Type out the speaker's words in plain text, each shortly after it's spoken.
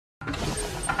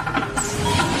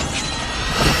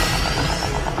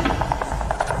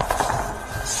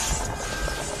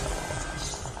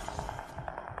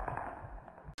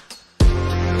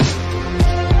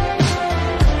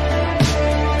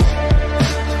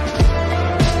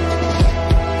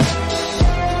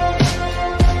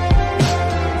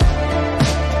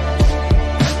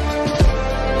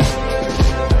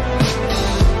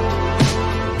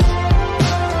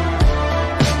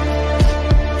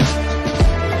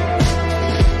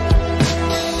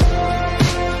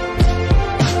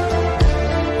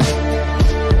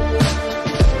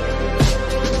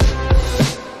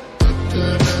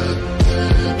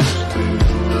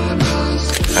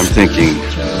thinking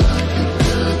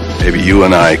maybe you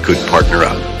and I could partner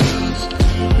up.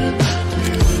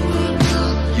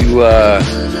 You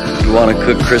want to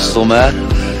cook crystal meth?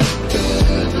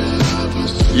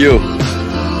 You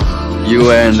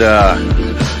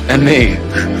and me.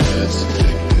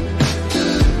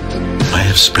 I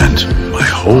have spent my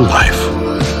whole life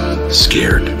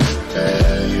scared,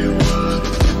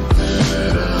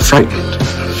 frightened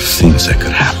of things that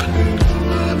could happen,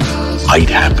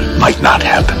 might not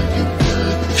happen.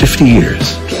 50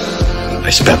 years I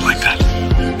spent like that.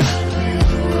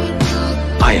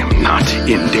 I am not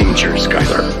in danger,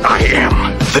 Skylar. I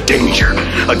am the danger.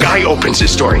 A guy opens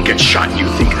his door and gets shot, and you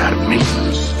think that of me?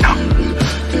 No.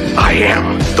 I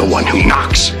am the one who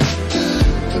knocks.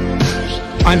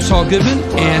 I'm Saul Goodman,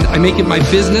 and I make it my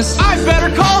business. I better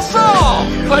call Saul!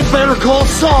 I better call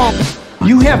Saul!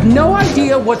 You have no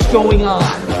idea what's going on.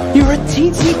 You're a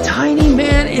teensy tiny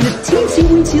man in a teensy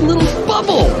weensy little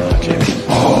bubble. Jimmy.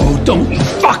 Oh, don't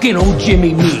fucking old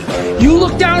Jimmy me. You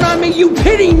look down on me, you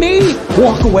pity me.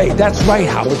 Walk away, that's right,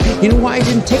 Howard. You know why I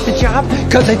didn't take the job?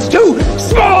 Because it's too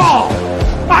small.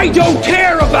 I don't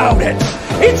care about it.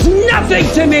 It's nothing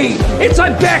to me. It's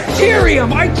a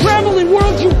bacterium. I travel in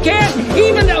worlds you can't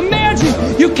even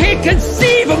imagine. You can't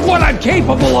conceive of what I'm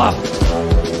capable of.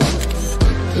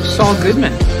 Saul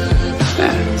Goodman.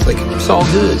 Yeah, it's like Saul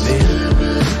Good, man.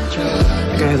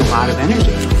 That guy has a lot of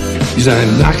energy. He said,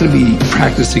 I'm not going to be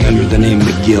practicing under the name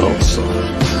McGill, so.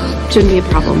 Shouldn't be a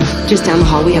problem. Just down the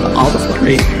hall, we have all the floors.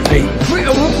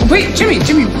 Wait,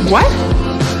 Jimmy, what?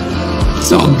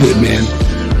 It's all good, man.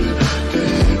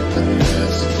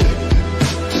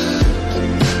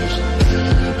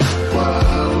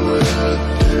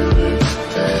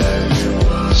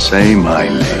 Say my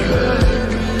name.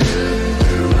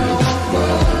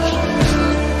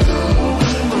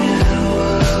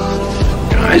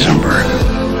 Heisenberg.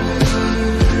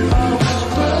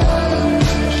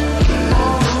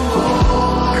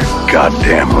 You're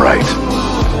goddamn right.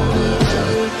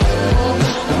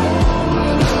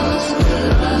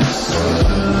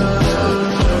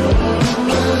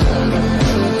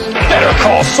 Better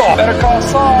call Saul. Better call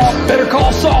Saul. Better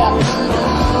call Saul.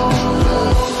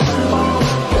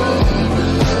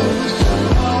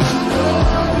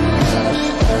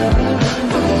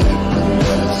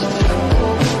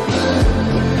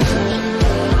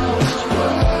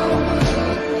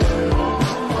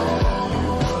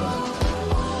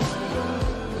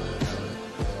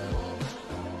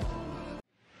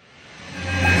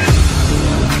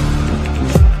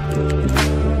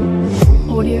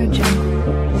 Audio Jungle.